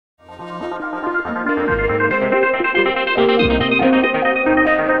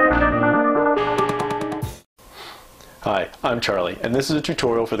I'm Charlie, and this is a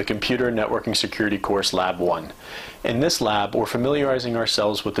tutorial for the Computer Networking Security course Lab 1. In this lab, we're familiarizing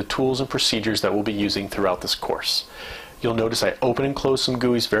ourselves with the tools and procedures that we'll be using throughout this course. You'll notice I open and close some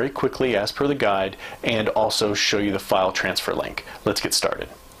GUIs very quickly as per the guide, and also show you the file transfer link. Let's get started.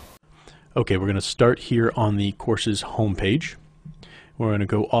 Okay, we're going to start here on the course's homepage. We're going to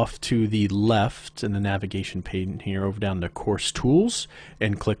go off to the left in the navigation pane here, over down to Course Tools,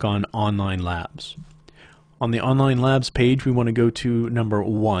 and click on Online Labs. On the Online Labs page, we want to go to number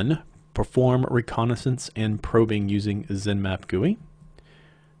 1, Perform Reconnaissance and Probing using InMap GUI.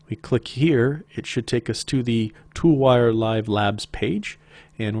 We click here, it should take us to the Toolwire Live Labs page,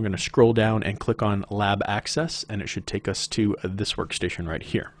 and we're going to scroll down and click on Lab Access, and it should take us to this workstation right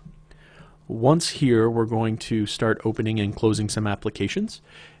here. Once here, we're going to start opening and closing some applications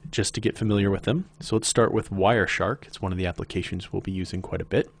just to get familiar with them. So let's start with Wireshark. It's one of the applications we'll be using quite a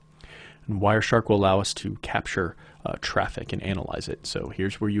bit. And Wireshark will allow us to capture traffic and analyze it. So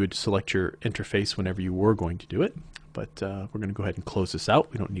here's where you would select your interface whenever you were going to do it. But we're going to go ahead and close this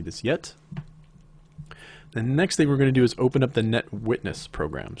out. We don't need this yet. The next thing we're going to do is open up the NetWitness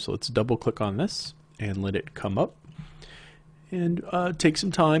program. So let's double click on this and let it come up. And take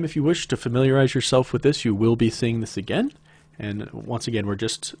some time if you wish to familiarize yourself with this. You will be seeing this again. And once again, we're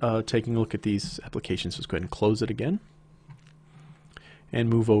just taking a look at these applications. Let's go ahead and close it again. And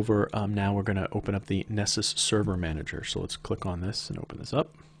move over. Now we're going to open up the Nessus Server Manager. So let's click on this and open this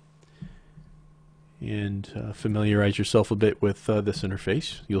up. And familiarize yourself a bit with this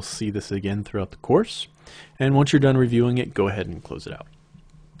interface. You'll see this again throughout the course. And once you're done reviewing it, go ahead and close it out.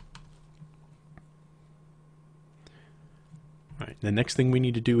 All right, the next thing we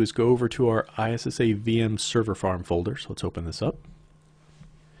need to do is go over to our ISSA VM server farm folder. So let's open this up.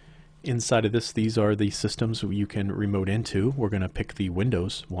 Inside of this, these are the systems you can remote into. We're going to pick the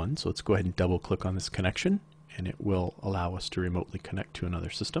Windows one, so let's go ahead and double click on this connection, and it will allow us to remotely connect to another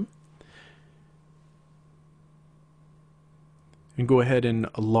system. And go ahead and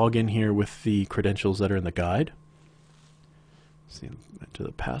log in here with the credentials that are in the guide. See, enter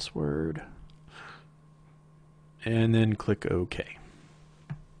the password, and then click OK.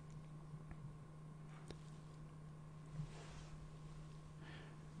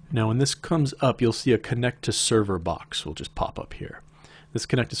 Now when this comes up, you'll see a connect to server box will just pop up here. This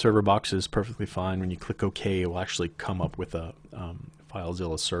connect to server box is perfectly fine. When you click OK, it will actually come up with a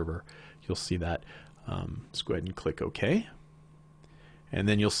FileZilla server. You'll see that. Let's go ahead and click OK. And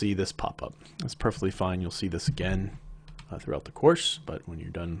then you'll see this pop up. That's perfectly fine. You'll see this again throughout the course, but when you're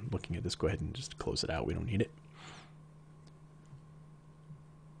done looking at this, go ahead and just close it out. We don't need it.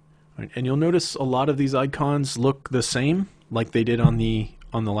 All right, and you'll notice a lot of these icons look the same like they did on the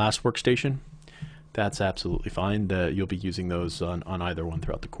last workstation. That's absolutely fine. You'll be using those on either one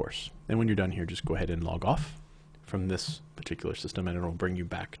throughout the course. And when you're done here, just go ahead and log off from this particular system, and it'll bring you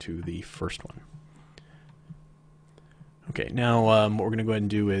back to the first one. Okay, now what we're going to go ahead and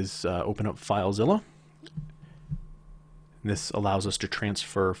do is open up FileZilla. This allows us to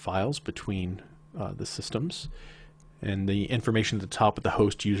transfer files between the systems. And the information at the top with the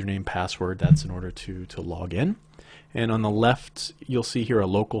host username, password, that's in order to log in. And on the left, you'll see here a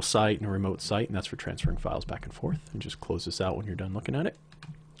local site and a remote site, and that's for transferring files back and forth. And just close this out when you're done looking at it.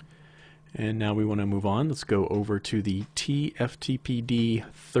 And now we want to move on. Let's go over to the TFTP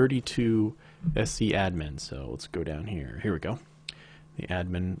 32 SC admin. So let's go down here. Here we go. The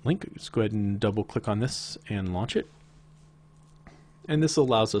admin link. Let's go ahead and double click on this and launch it. And this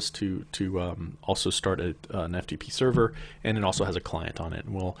allows us to also start an FTP server, and it also has a client on it.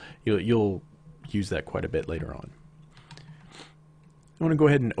 And you'll use that quite a bit later on. I want to go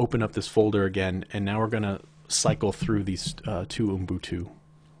ahead and open up this folder again, and now we're going to cycle through these two Ubuntu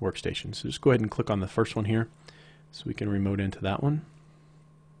workstations. So just go ahead and click on the first one here, so we can remote into that one.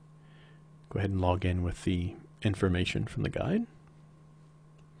 Go ahead and log in with the information from the guide.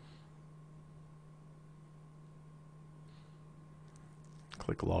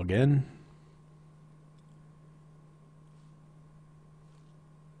 Click log in.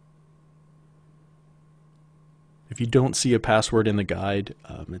 If you don't see a password in the guide,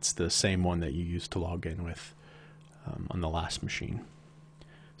 it's the same one that you used to log in with on the last machine.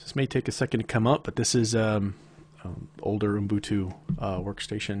 So this may take a second to come up, but this is older Ubuntu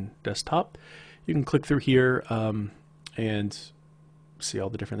workstation desktop. You can click through here and see all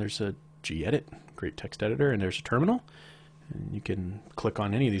the different, there's a gedit, great text editor, and there's a terminal. And you can click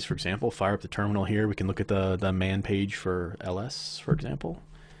on any of these, for example, fire up the terminal here. We can look at the man page for LS, for example.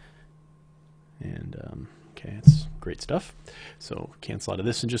 And okay, it's great stuff. So cancel out of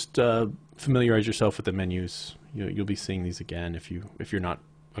this and just familiarize yourself with the menus. You'll be seeing these again if you're not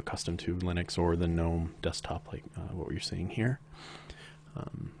accustomed to Linux or the GNOME desktop, like what you're seeing here.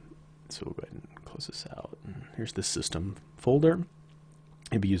 So we'll go ahead and close this out. And here's the system folder.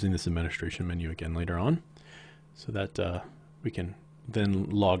 I'll be using this administration menu again later on, so that we can then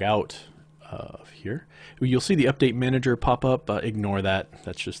log out of here. You'll see the update manager pop up. Ignore that.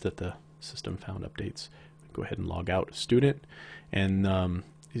 That's just that the system found updates. Go ahead and log out student, and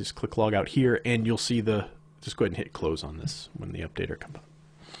you just click log out here, and you'll see just go ahead and hit close on this when the updater comes up.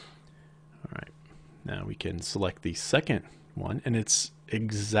 All right, now we can select the second one, and it's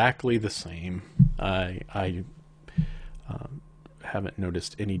exactly the same. I haven't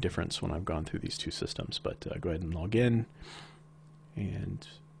noticed any difference when I've gone through these two systems, but go ahead and log in, and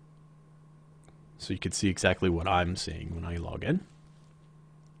so you can see exactly what I'm seeing when I log in.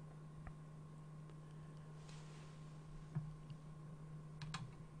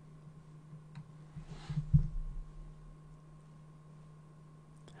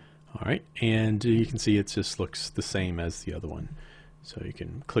 All right, and you can see it just looks the same as the other one. So you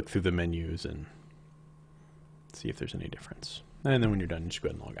can click through the menus and see if there's any difference. And then when you're done, just go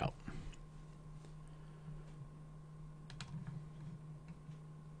ahead and log out.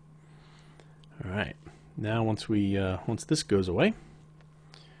 All right, now once this goes away,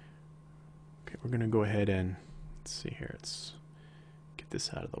 okay, we're going to go ahead and let's see here. Let's get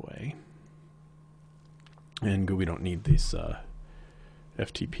this out of the way, and we don't need this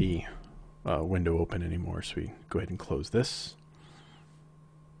FTP window open anymore, so we go ahead and close this.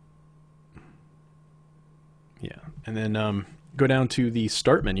 Yeah, and then go down to the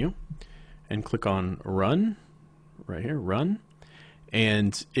Start menu and click on Run, right here, Run.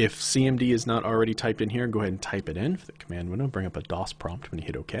 And if CMD is not already typed in here, go ahead and type it in for the command window. Bring up a DOS prompt when you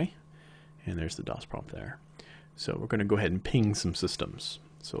hit OK. And there's the DOS prompt there. So we're going to go ahead and ping some systems.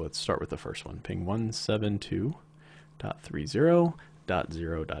 So let's start with the first one. Ping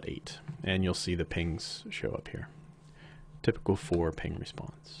 172.30.0.8. And you'll see the pings show up here. Typical for ping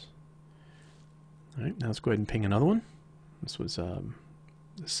response. All right, now let's go ahead and ping another one. This was the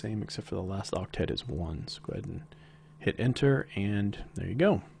same except for the last octet is 1. So go ahead and hit enter, and there you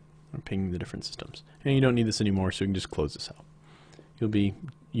go. We're pinging the different systems. And you don't need this anymore, so you can just close this out. You'll be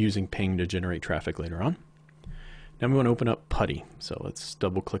using ping to generate traffic later on. Now we want to open up Putty. So let's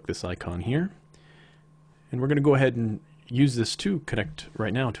double click this icon here. And we're going to go ahead and use this to connect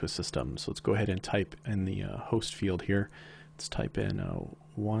right now to a system. So let's go ahead and type in the host field here. Let's type in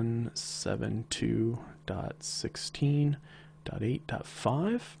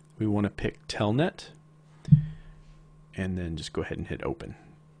 172.16.8.5. We want to pick Telnet, and then just go ahead and hit open.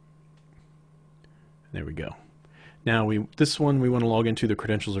 There we go. Now this one we want to log into, the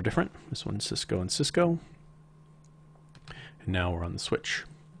credentials are different. This one's Cisco and Cisco. And now we're on the switch.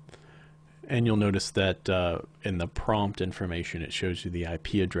 And you'll notice that in the prompt information it shows you the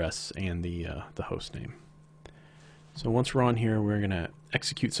IP address and the host name. So once we're on here, we're going to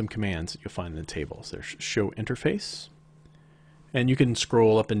execute some commands that you'll find in the tables. There's show interface, and you can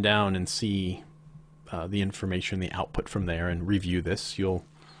scroll up and down and see the information, the output from there, and review this. You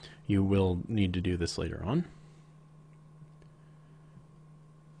will need to do this later on.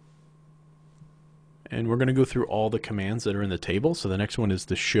 And we're going to go through all the commands that are in the table. So the next one is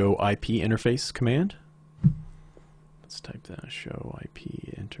the show IP interface command. Let's type that, show IP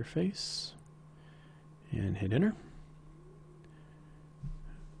interface, and hit enter.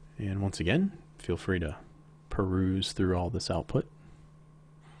 And once again, feel free to peruse through all this output.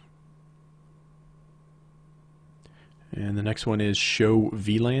 And the next one is show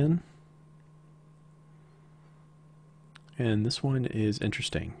VLAN. And this one is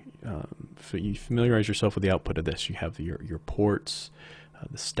interesting. So you familiarize yourself with the output of this. You have your ports,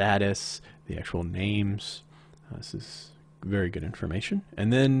 the status, the actual names. This is very good information.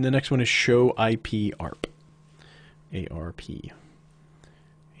 And then the next one is show IP ARP. ARP.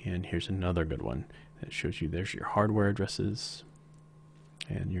 And here's another good one that shows you there's your hardware addresses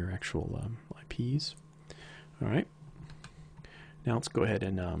and your actual IPs. All right. Now let's go ahead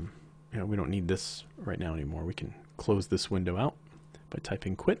and we don't need this right now anymore. We can close this window out by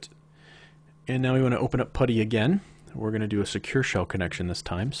typing quit. And now we want to open up Putty again. We're going to do a secure shell connection this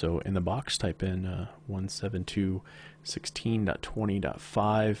time. So in the box, type in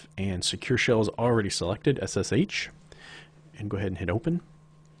 172.16.20.5, and secure shell is already selected, SSH, and go ahead and hit open.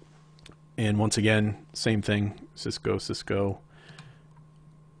 And once again, same thing, Cisco, Cisco.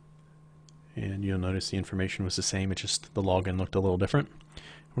 And you'll notice the information was the same, it's just the login looked a little different.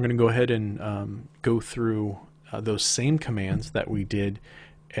 We're going to go ahead and go through those same commands that we did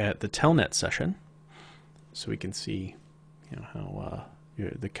at the Telnet session, so we can see how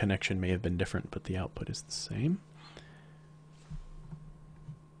the connection may have been different, but the output is the same.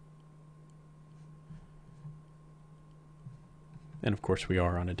 And of course we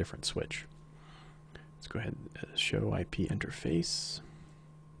are on a different switch. Let's go ahead and show IP interface.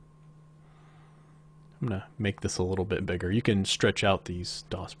 I'm going to make this a little bit bigger. You can stretch out these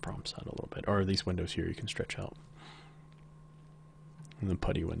DOS prompts out a little bit, or these windows here you can stretch out. And the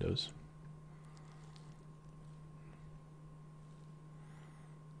Putty windows.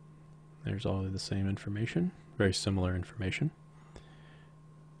 There's all of the same information, very similar information.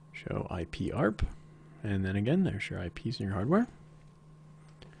 Show IP ARP, and then again, there's your IPs in your hardware.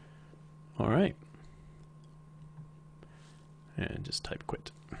 All right. And just type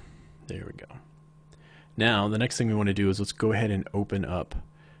quit. There we go. Now, the next thing we want to do is let's go ahead and open up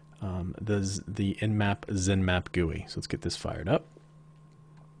the InMap ZenMap GUI. So let's get this fired up.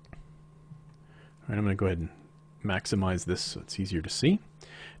 All right, I'm going to go ahead and maximize this so it's easier to see.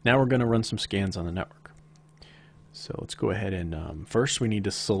 Now we're going to run some scans on the network. So let's go ahead and first we need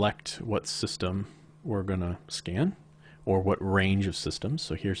to select what system we're going to scan, or what range of systems.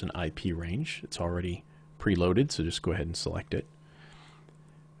 So here's an IP range. It's already preloaded, so just go ahead and select it.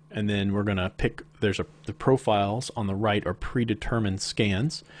 And then we're going to pick, the profiles on the right are predetermined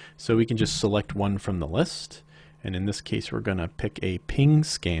scans, so we can just select one from the list. And in this case, we're going to pick a ping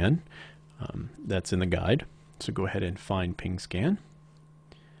scan that's in the guide. So go ahead and find ping scan.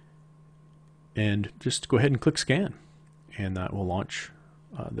 And just go ahead and click scan. And that will launch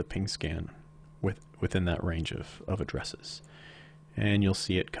the ping scan within that range of addresses. And you'll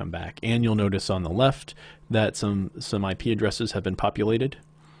see it come back. And you'll notice on the left that some IP addresses have been populated.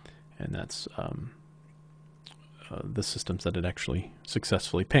 And that's the systems that it actually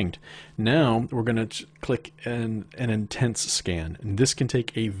successfully pinged. Now we're going to click an intense scan, and this can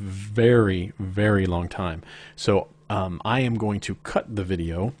take a very, very long time. So I am going to cut the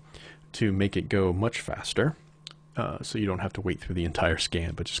video to make it go much faster, so you don't have to wait through the entire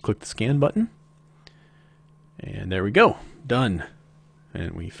scan, but just click the scan button, and there we go, done.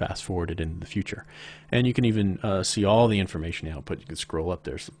 And we fast forward it into the future. And you can even see all the information output. You can scroll up,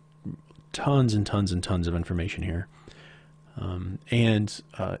 there's tons and tons and tons of information here.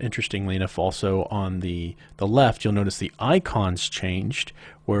 Interestingly enough, also on the left, you'll notice the icons changed,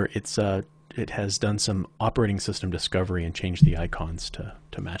 where it has done some operating system discovery and changed the icons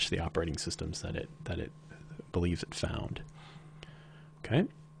to match the operating systems that it believes it found. Okay.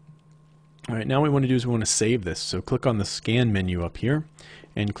 All right, now what we want to do is we want to save this. So click on the scan menu up here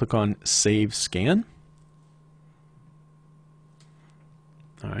and click on Save Scan.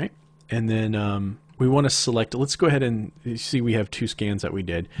 All right. And then we want to select, let's go ahead and you see we have two scans that we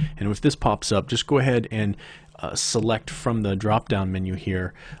did. And if this pops up, just go ahead and select from the drop-down menu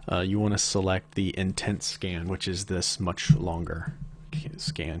here. You want to select the intense scan, which is this much longer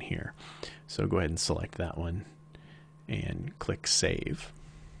scan here. So go ahead and select that one and click Save.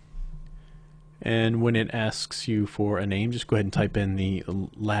 And when it asks you for a name, just go ahead and type in the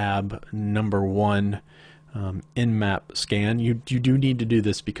lab #1 InMap scan. You do need to do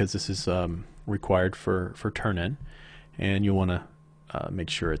this because this is required for turn-in, and you'll want to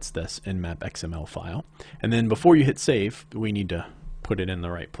make sure it's this InMap XML file. And then before you hit save, we need to put it in the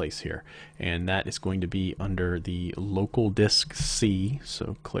right place here, and that is going to be under the local disk C.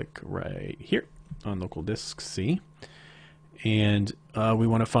 So click right here on local disk C, and we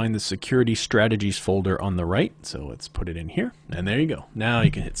want to find the security strategies folder on the right. So let's put it in here, and there you go. Now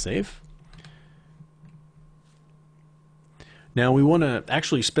you can hit save. Now we want to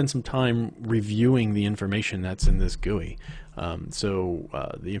actually spend some time reviewing the information that's in this GUI.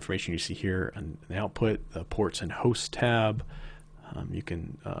 The information you see here in the output, the ports and host tab, you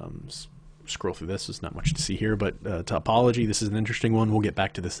can scroll through this. There's not much to see here, but topology, this is an interesting one. We'll get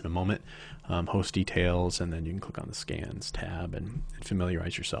back to this in a moment. Host details, and then you can click on the scans tab and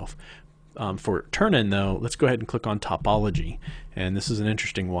familiarize yourself. For turn-in though, let's go ahead and click on topology. And this is an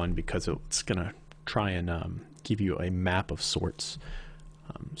interesting one because it's going to try and give you a map of sorts.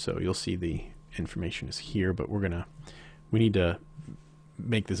 So you'll see the information is here, but we need to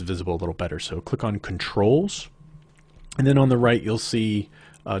make this visible a little better. So click on controls, and then on the right you'll see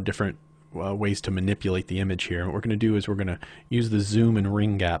different ways to manipulate the image here. And what we're going to do is we're going to use the zoom and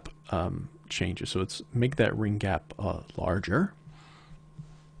ring gap changes. So let's make that ring gap larger.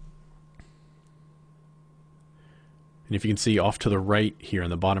 And if you can see off to the right here in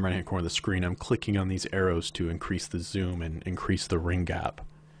the bottom right hand corner of the screen, I'm clicking on these arrows to increase the zoom and increase the ring gap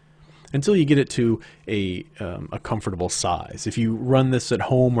until you get it to a comfortable size. If you run this at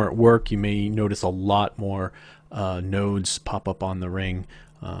home or at work, you may notice a lot more nodes pop up on the ring,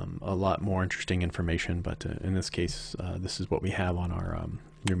 a lot more interesting information, but in this case, this is what we have on our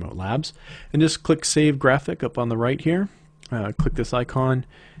remote labs. And just click Save Graphic up on the right here. Click this icon,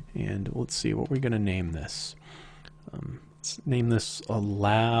 and let's see what we're going to name this. Let's name this a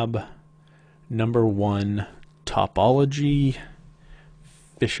lab number 1 topology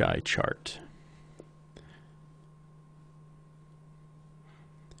fisheye chart.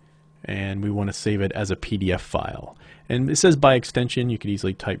 And we want to save it as a PDF file. And it says by extension, you could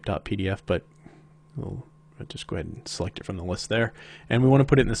easily type .pdf, but we'll just go ahead and select it from the list there. And we want to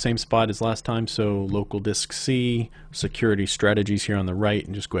put it in the same spot as last time, so local disk C, security strategies here on the right,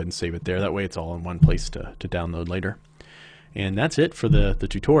 and just go ahead and save it there. That way it's all in one place to download later. And that's it for the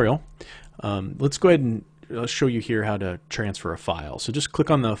tutorial. Let's go ahead and show you here how to transfer a file. So just click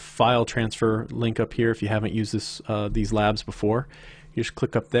on the file transfer link up here if you haven't used these labs before. You just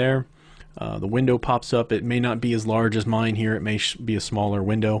click up there. The window pops up. It may not be as large as mine here. It may be a smaller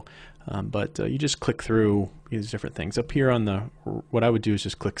window, but you just click through these different things. Up here on the, what I would do is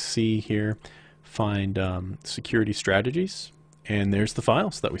just click C here, find security strategies, and there's the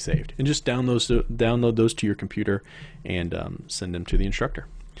files that we saved. And just download those to your computer and send them to the instructor.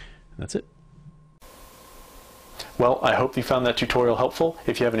 And that's it. Well, I hope you found that tutorial helpful.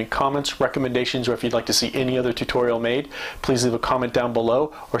 If you have any comments, recommendations, or if you'd like to see any other tutorial made, please leave a comment down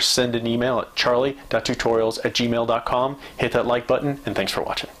below or send an email at charlie.tutorials@gmail.com. Hit that like button, and thanks for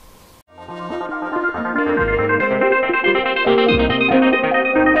watching.